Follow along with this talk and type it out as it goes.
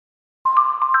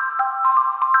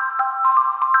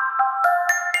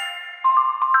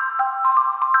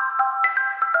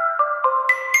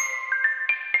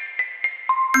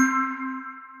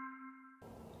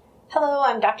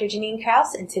I'm Dr. Janine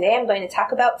Krause, and today I'm going to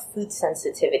talk about food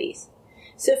sensitivities.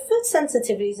 So food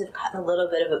sensitivities have gotten a little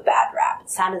bit of a bad rap. It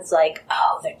sounded like,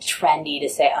 oh, they're trendy to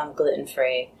say I'm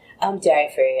gluten-free, I'm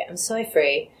dairy-free, I'm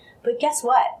soy-free. But guess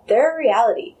what? They're a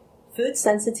reality. Food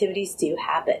sensitivities do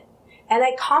happen. And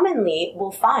I commonly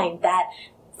will find that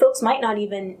folks might not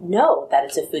even know that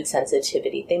it's a food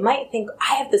sensitivity. They might think,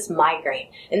 I have this migraine,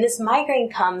 and this migraine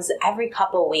comes every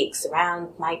couple weeks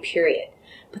around my period.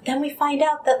 But then we find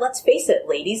out that, let's face it,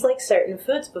 ladies like certain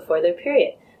foods before their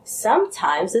period.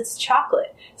 Sometimes it's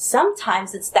chocolate.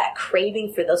 Sometimes it's that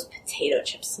craving for those potato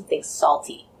chips, something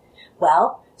salty.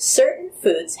 Well, certain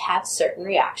foods have certain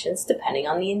reactions depending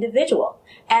on the individual.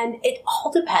 And it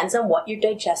all depends on what your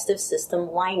digestive system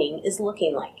lining is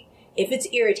looking like. If it's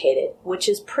irritated, which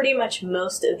is pretty much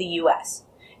most of the U.S.,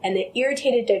 and the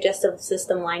irritated digestive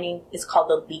system lining is called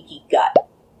the leaky gut.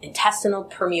 Intestinal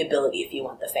permeability, if you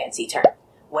want the fancy term.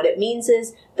 What it means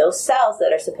is those cells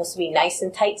that are supposed to be nice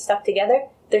and tight stuck together,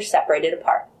 they're separated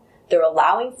apart. They're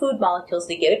allowing food molecules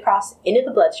to get across into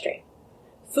the bloodstream.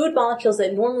 Food molecules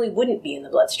that normally wouldn't be in the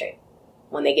bloodstream.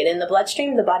 When they get in the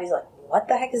bloodstream, the body's like, what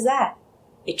the heck is that?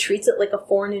 It treats it like a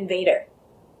foreign invader.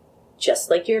 Just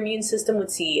like your immune system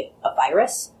would see a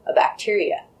virus, a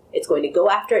bacteria. It's going to go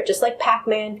after it just like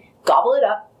Pac-Man, gobble it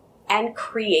up, and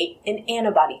create an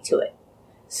antibody to it.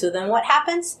 So then what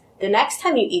happens? The next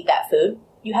time you eat that food,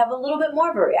 you have a little bit more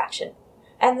of a reaction.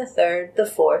 And the third, the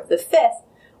fourth, the fifth,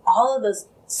 all of those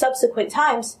subsequent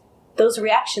times, those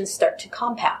reactions start to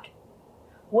compound.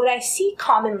 What I see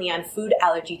commonly on food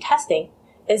allergy testing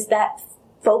is that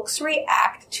folks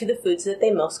react to the foods that they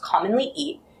most commonly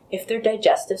eat if their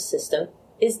digestive system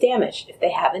is damaged, if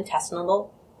they have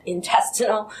intestinal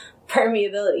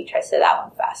permeability. Try to say that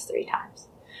one fast 3 times.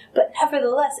 But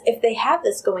nevertheless, if they have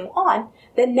this going on,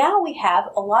 then now we have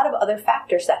a lot of other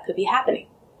factors that could be happening.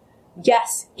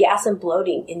 Yes, gas and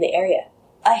bloating in the area.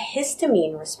 A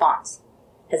histamine response.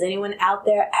 Has anyone out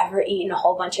there ever eaten a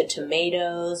whole bunch of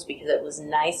tomatoes because it was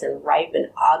nice and ripe in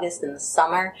August in the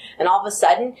summer, and all of a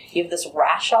sudden you have this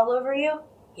rash all over you?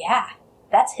 Yeah,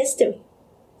 that's histamine.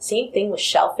 Same thing with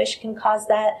shellfish can cause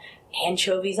that.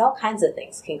 Anchovies, all kinds of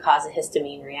things can cause a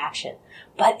histamine reaction.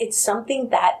 But it's something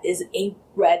that is a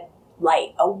red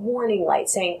light, a warning light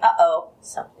saying, uh-oh,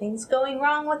 something's going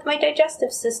wrong with my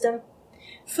digestive system.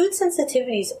 Food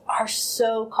sensitivities are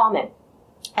so common.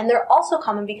 And they're also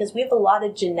common because we have a lot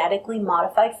of genetically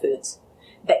modified foods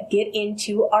that get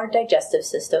into our digestive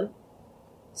system.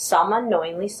 Some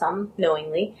unknowingly, some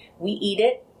knowingly. We eat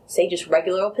it, say just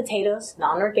regular old potatoes,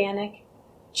 non-organic,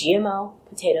 GMO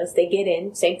potatoes, they get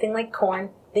in. Same thing like corn,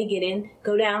 they get in,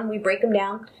 go down, we break them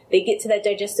down. They get to that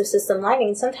digestive system lining,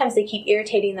 and sometimes they keep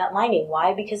irritating that lining.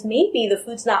 Why? Because maybe the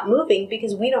food's not moving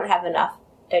because we don't have enough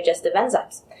digestive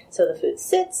enzymes. So the food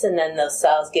sits, and then those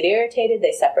cells get irritated,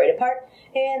 they separate apart,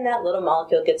 and that little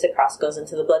molecule gets across, goes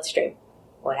into the bloodstream.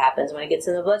 What happens when it gets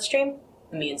in the bloodstream?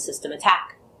 Immune system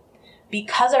attack.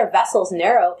 Because our vessels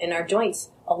narrow in our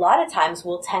joints, a lot of times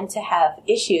we'll tend to have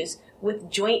issues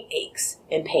with joint aches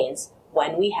and pains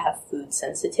when we have food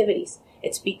sensitivities.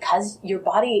 It's because your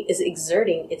body is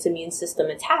exerting its immune system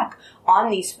attack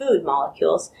on these food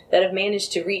molecules that have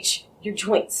managed to reach your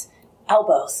joints,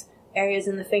 elbows, areas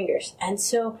in the fingers. And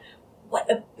so what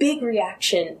a big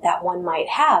reaction that one might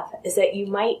have is that you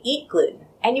might eat gluten,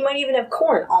 and you might even have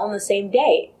corn all in the same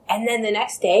day, and then the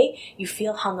next day you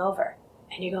feel hungover.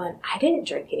 And you're going, I didn't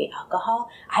drink any alcohol,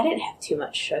 I didn't have too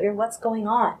much sugar, what's going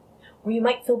on? Or you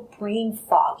might feel brain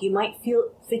fog. You might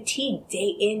feel fatigue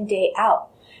day in, day out.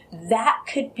 That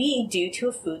could be due to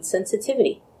a food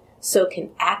sensitivity. So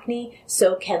can acne,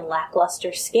 so can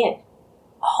lackluster skin.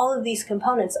 All of these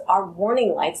components are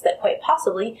warning lights that quite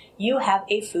possibly you have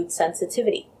a food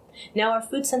sensitivity. Now, are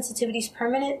food sensitivities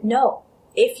permanent? No.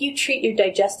 If you treat your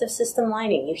digestive system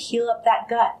lining, you heal up that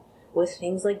gut with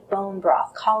things like bone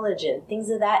broth, collagen, things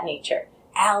of that nature,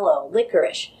 aloe,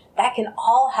 licorice, that can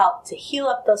all help to heal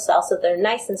up those cells so they're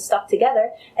nice and stuck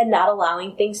together and not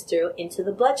allowing things through into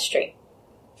the bloodstream.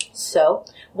 So,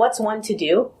 what's one to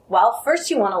do? Well,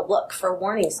 first you want to look for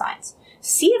warning signs.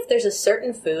 See if there's a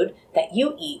certain food that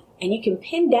you eat and you can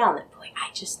pin down that, boy,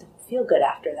 I just don't feel good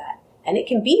after that. And it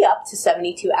can be up to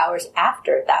 72 hours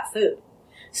after that food.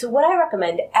 So what I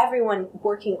recommend everyone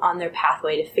working on their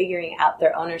pathway to figuring out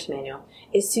their owner's manual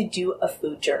is to do a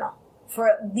food journal for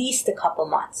at least a couple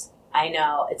months. I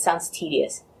know it sounds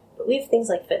tedious, but we have things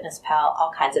like FitnessPal,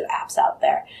 all kinds of apps out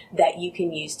there that you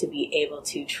can use to be able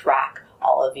to track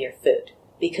all of your food.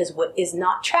 Because what is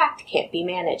not tracked can't be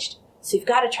managed. So you've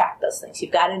got to track those things.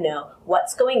 You've got to know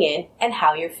what's going in and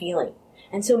how you're feeling.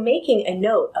 And so making a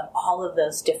note of all of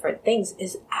those different things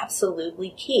is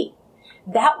absolutely key.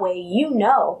 That way you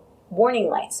know, warning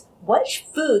lights, which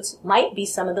foods might be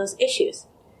some of those issues.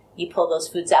 You pull those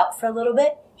foods out for a little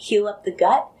bit, heal up the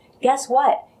gut. Guess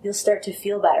what? You'll start to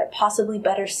feel better, possibly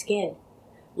better skin,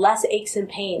 less aches and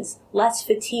pains, less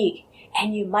fatigue,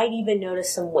 and you might even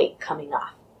notice some weight coming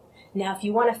off. Now, if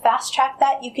you want to fast track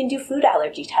that, you can do food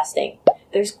allergy testing.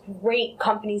 There's great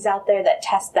companies out there that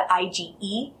test the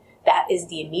IgE, that is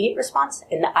the immediate response,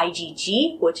 and the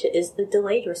IgG, which is the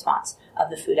delayed response of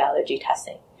the food allergy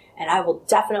testing. And I will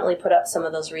definitely put up some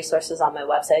of those resources on my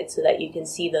website so that you can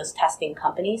see those testing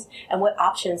companies and what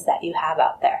options that you have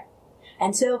out there.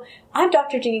 And so I'm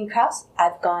Dr. Janine Kraus.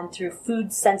 I've gone through food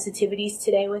sensitivities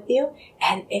today with you.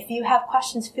 And if you have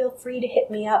questions, feel free to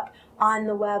hit me up on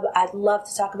the web. I'd love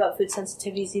to talk about food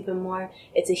sensitivities even more.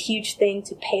 It's a huge thing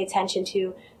to pay attention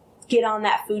to. Get on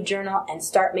that food journal and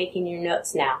start making your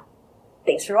notes now.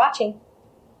 Thanks for watching.